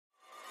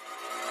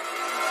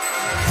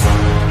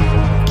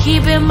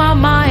keeping my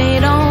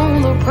mind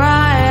on the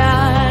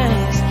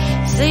prize,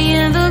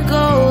 seeing the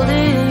gold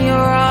in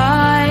your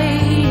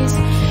eyes,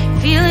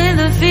 feeling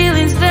the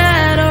feelings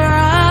that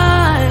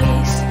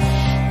arise.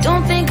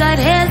 Don't think I'd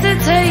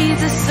hesitate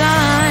to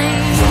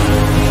sign.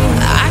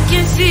 I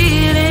can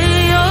see it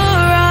in your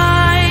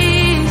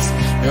eyes,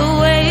 the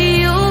way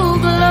you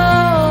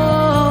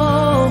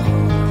glow.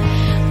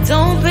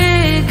 Don't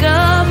pick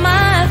up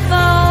my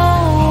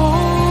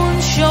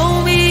phone,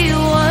 show me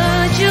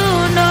what you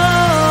know.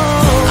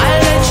 I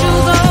let you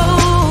go,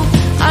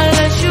 I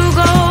let you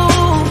go.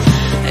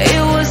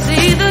 It was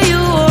either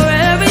you or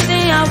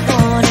everything I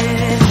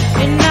wanted,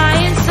 and I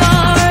ain't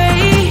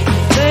sorry,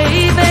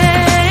 baby.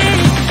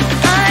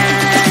 I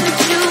let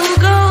you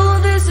go,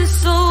 this is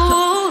so.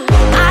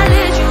 I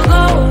let you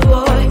go,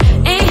 boy,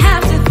 ain't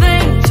have to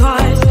think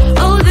twice.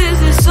 Oh, this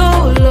is so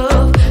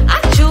love. I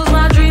chose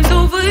my dreams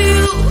over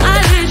you. I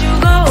let you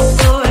go,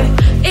 boy,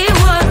 it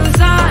wasn't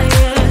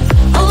science.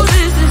 Oh,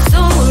 this is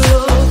so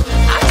love.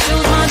 I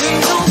chose my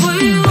dreams over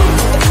you.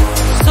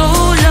 So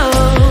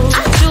love.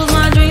 I chose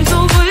my dreams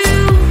over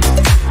you.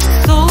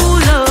 So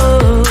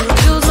love.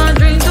 Chose my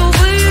dreams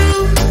over you.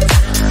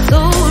 So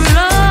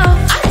love.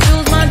 I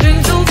chose my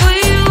dreams over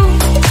you.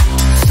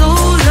 So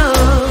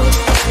love.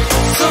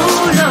 So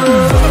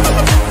love.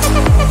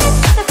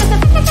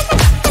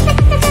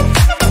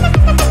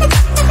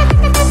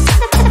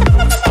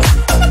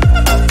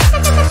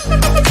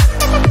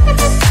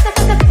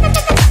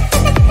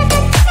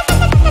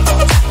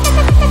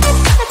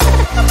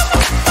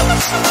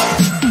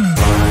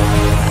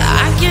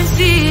 I can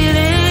see it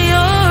in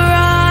your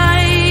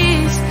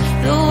eyes,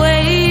 the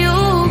way you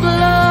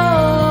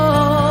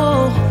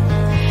glow.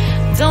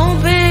 Don't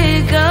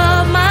pick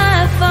up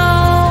my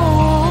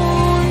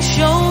phone,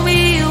 show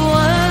me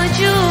what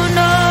you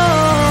know.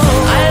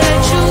 I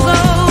let you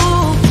go,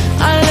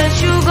 I let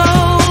you go.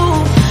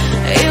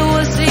 It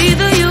was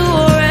either you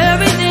or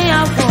everything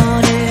I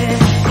wanted,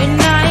 and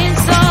I ain't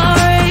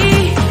sorry,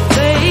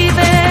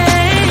 baby.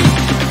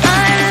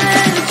 I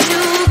let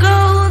you go,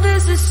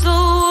 this is so.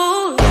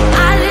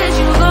 I let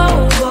you go,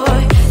 boy,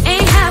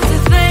 ain't have to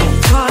think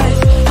twice.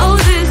 Oh,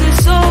 this is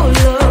so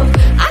love.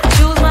 I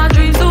chose my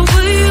dreams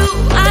over you.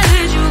 I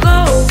let you go,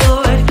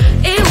 boy,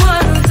 it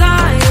wasn't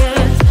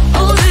science.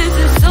 Oh, this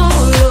is so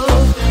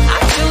love. I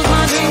chose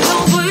my dreams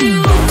over you.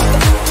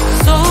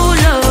 So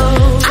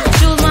love. I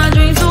chose my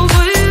dreams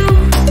over you.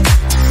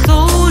 So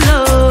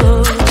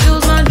love. I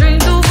chose my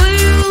dreams over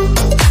you.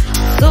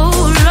 So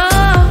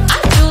love. I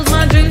chose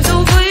my dreams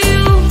over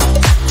you.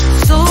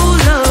 So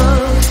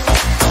love.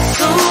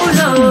 So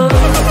love.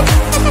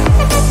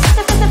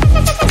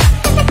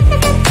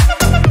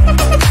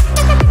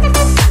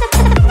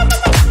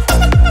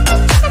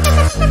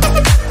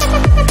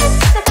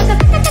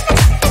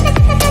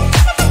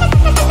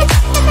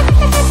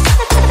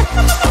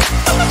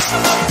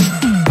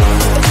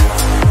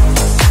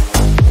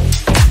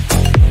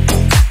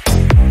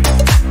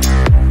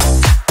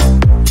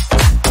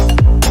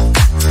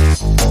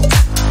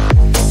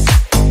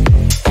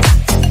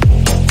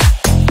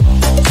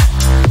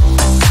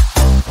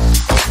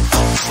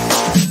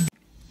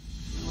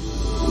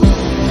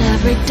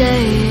 Every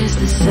day is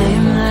the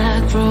same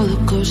like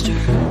roller coaster.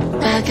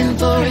 Back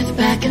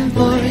and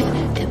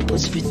forth, it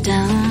puts me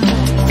down.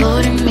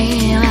 Floating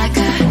me like I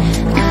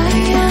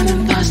am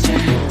imposter.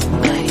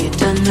 But you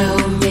don't know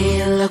me,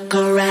 look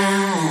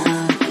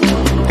around.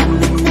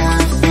 I'm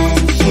enough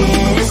and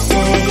here to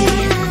stay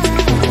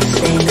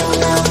no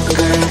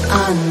longer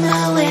on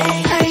my way.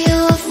 Are you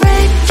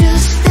afraid to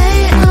stay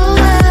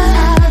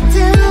alive?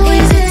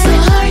 Is it so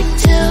hard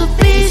to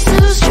be so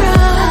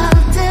strong?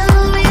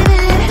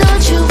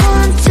 Don't you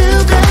want to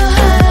go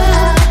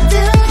home?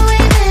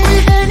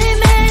 With any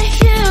man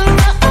hero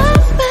of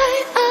my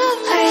own.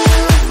 Are you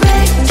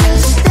afraid to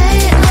stay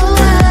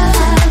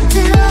alive?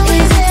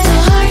 Is it so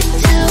hard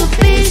to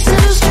be so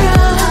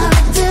strong?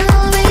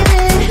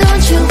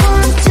 Don't you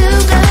want to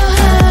go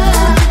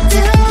home?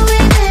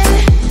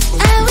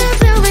 I will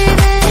do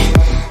with it.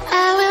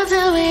 I will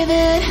do with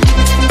it.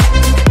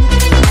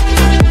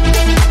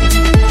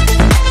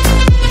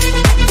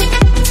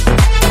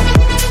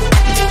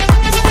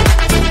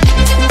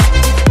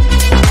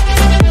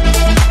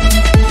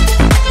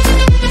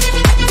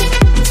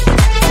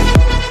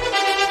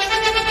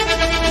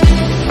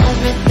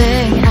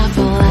 Everything I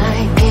feel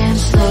like in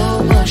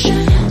slow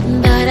motion,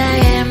 but I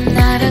am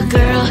not a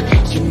girl,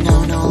 you know,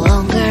 no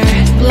longer.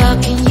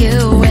 Blocking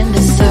you in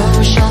the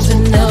socials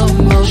with no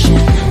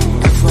emotion.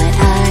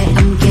 FYI,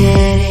 I'm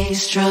getting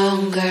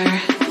stronger.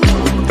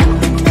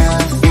 I'm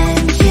enough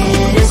and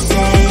here to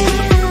stay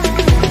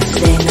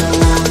no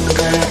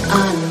longer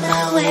on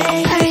my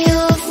way. Are you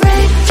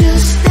afraid to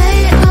stay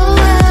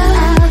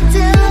alive?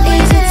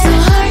 Is it so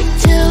hard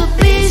to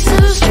be so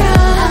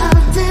strong?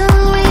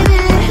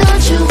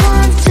 Don't you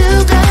want to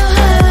go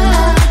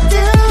home?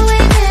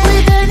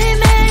 With any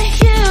man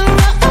hero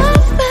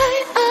of my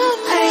own.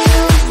 Are you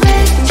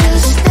afraid to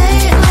stay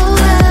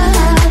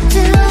alive?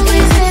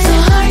 Is it so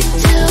hard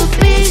to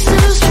be so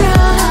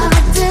strong?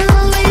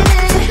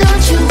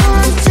 Don't you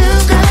want to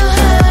go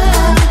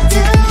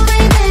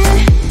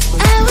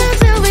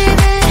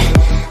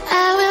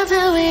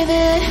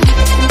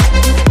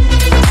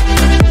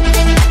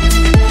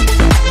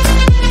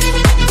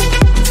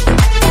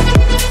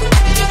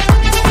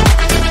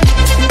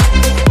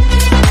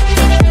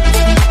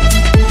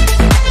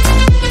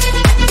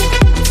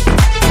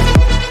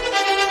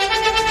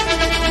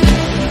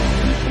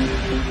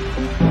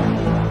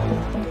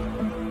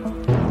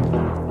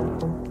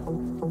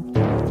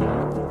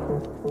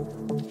I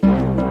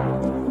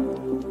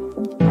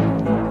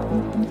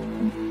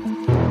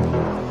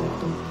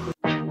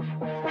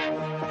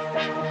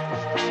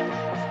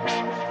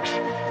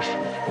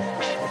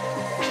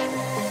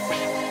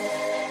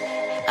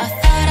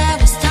thought I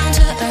was down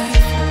to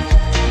earth,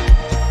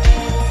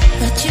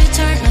 but you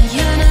turned my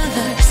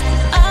universe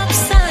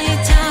upside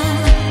down.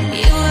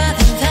 You were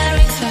the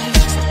very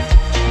first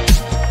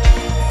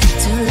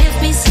to lift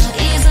me so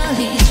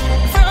easily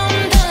from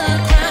the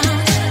ground.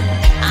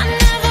 I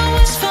never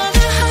wished for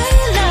the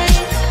high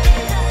life,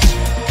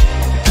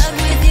 but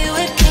with you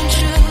it came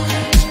true.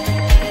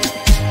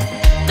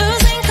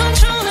 Losing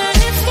control and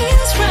it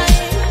feels right.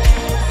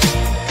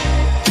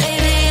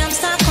 Baby, I'm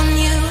stuck on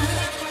you.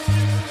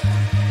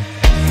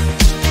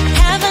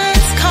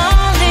 Heaven's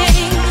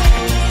calling.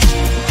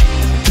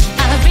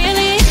 I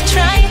really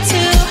try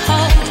to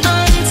hold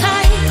on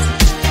tight,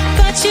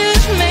 but you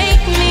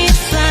make me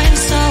fly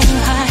so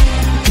high,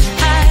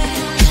 high,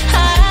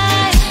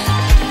 high.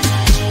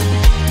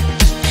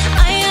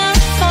 I am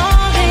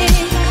falling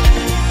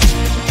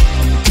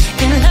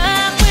in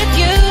love with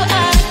you,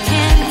 I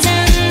can't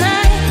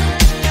deny.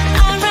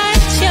 I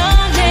write your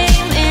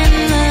name in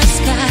the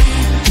sky,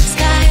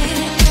 sky,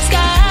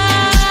 sky.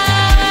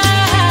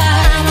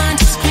 I want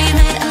to scream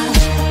it out,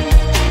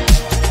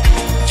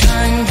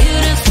 drawing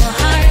beautiful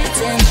hearts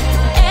in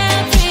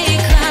every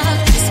cloud.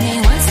 Kiss me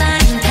once,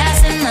 I'm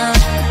passing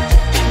out.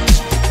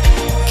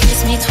 Kiss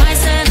me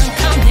twice and I'm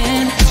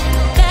coming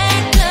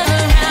back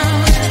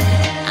around.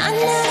 I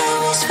never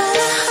wished for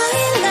the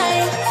high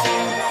life,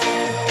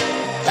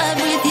 but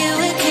with you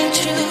it came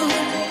true.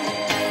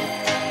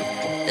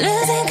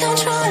 Losing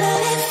control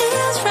and it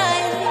feels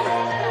right.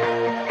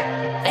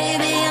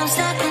 Baby, I'm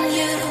stuck on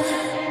you.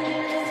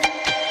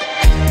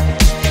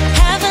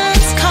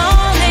 Heaven's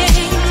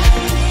calling.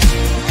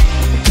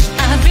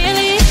 I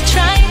really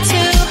try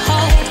to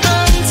hold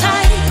on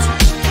tight,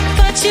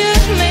 but you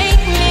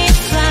make me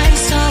fly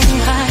so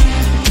high,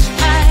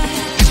 high,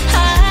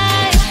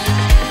 high.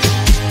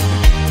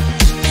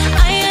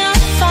 I am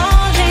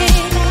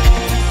falling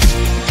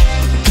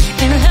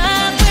in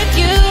love with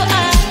you,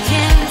 I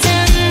can't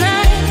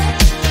deny.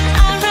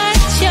 I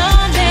write your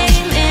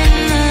name in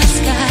the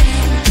sky,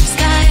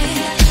 sky,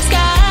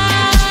 sky.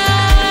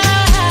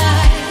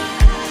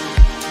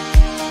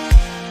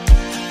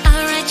 I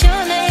write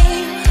your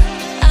name,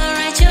 I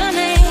write your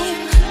name,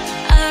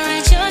 I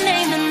write your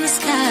name in the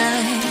sky.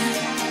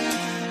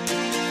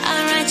 I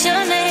write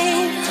your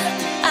name,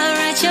 I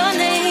write your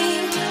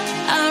name,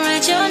 I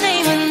write your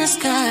name in the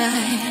sky.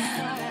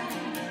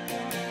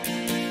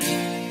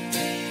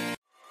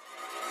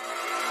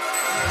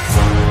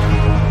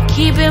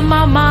 Keeping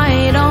my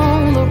mind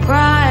on the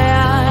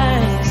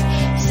prize,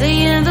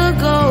 seeing the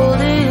gold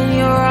in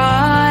your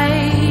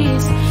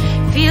eyes,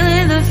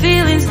 feeling the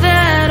feelings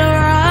that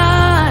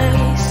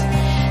arise.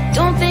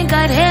 Don't think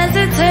I'd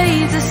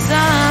hesitate to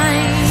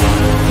sign.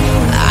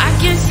 I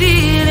can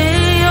see it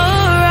in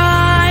your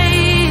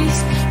eyes,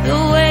 the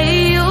way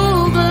you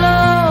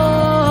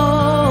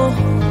glow.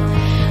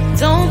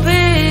 Don't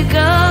pick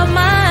up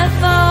my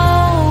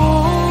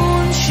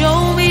phone,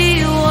 show me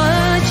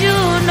what you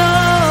know.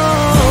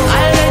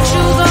 I let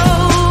you go,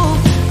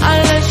 I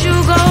let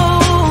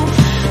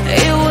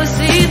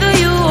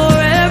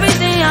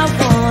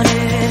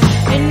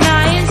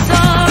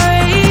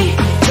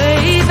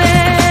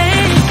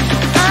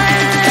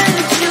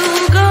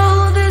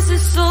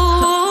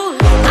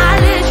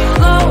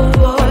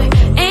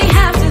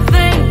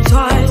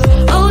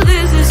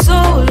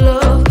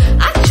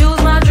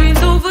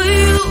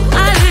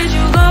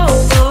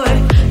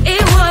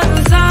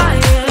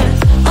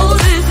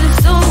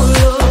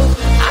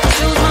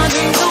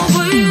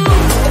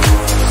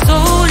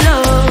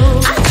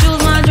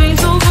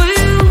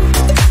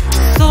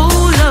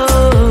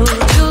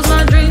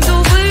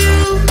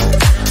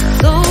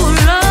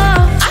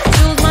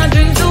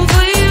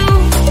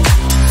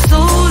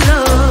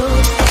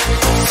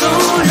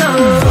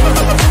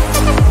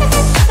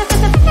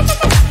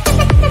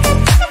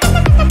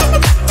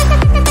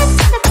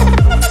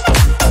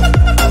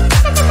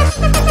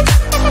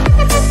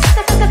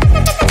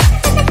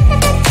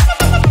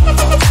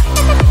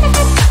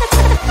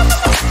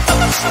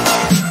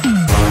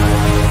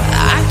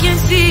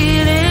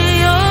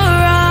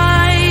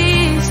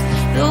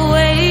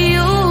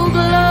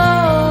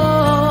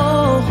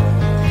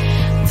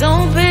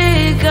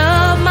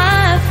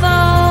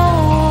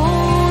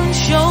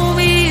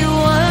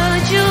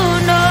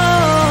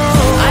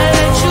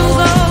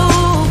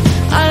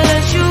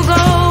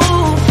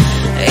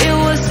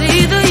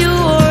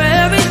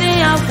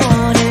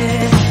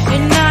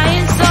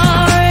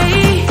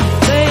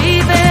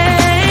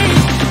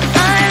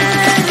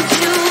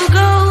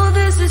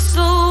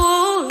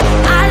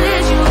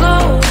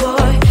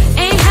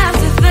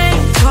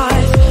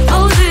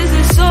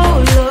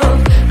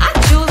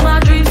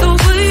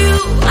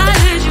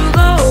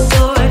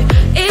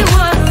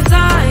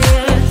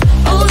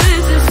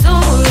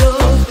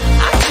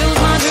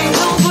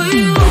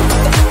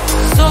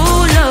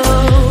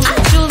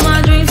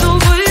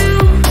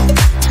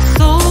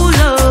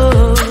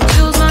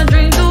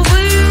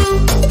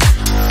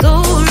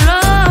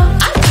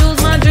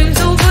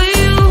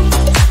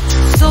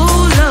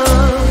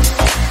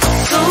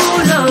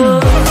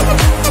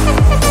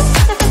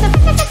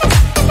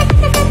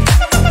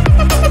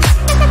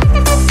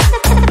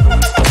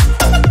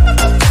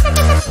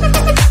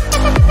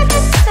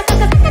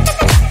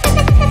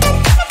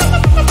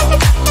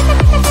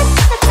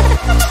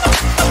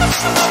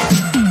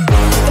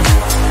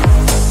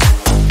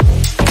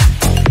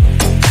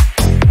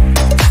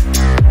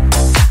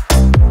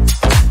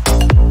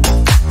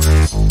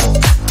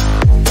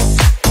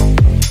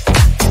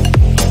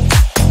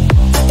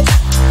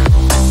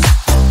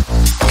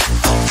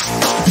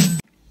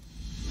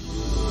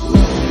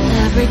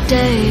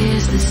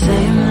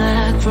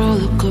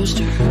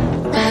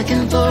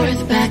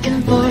back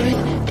and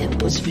forth, it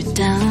puts me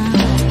down,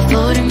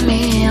 floating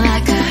me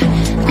like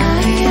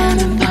I am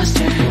an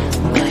imposter.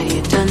 But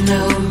you don't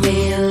know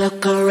me,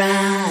 look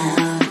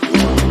around.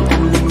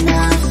 I'm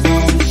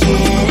nothing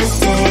here to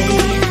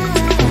stay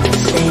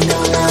no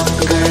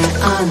longer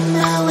on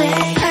my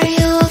way. Are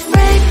you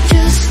afraid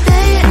to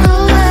stay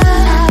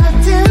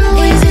alive?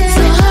 Is it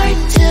so hard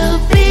to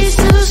be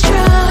so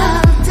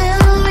strong?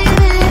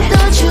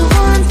 Don't you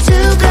want to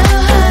go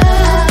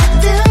home?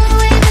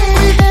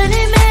 With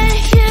any man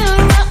here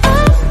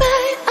of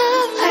mine?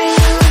 Are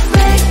you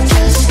afraid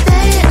to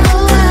stay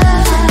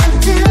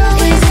alive?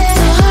 Is it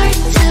so hard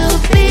to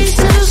be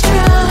so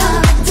strong?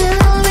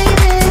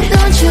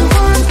 Don't you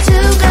want to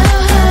go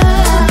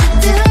home?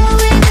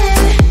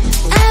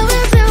 I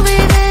will do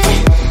with it.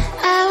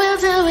 I will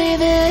do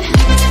with it.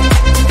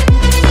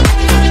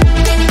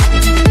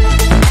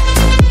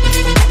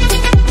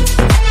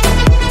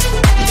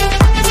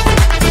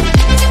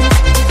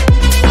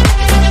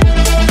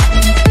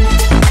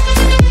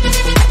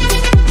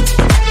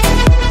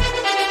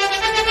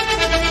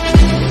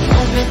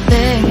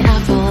 Everything I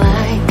feel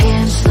like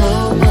in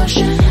slow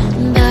motion,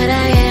 but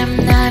I am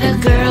not a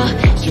girl,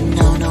 you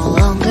know, no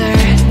longer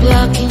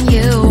blocking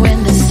you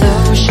in the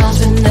socials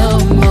with no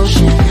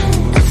motion.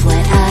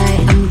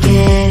 FYI, I'm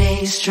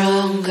getting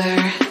stronger.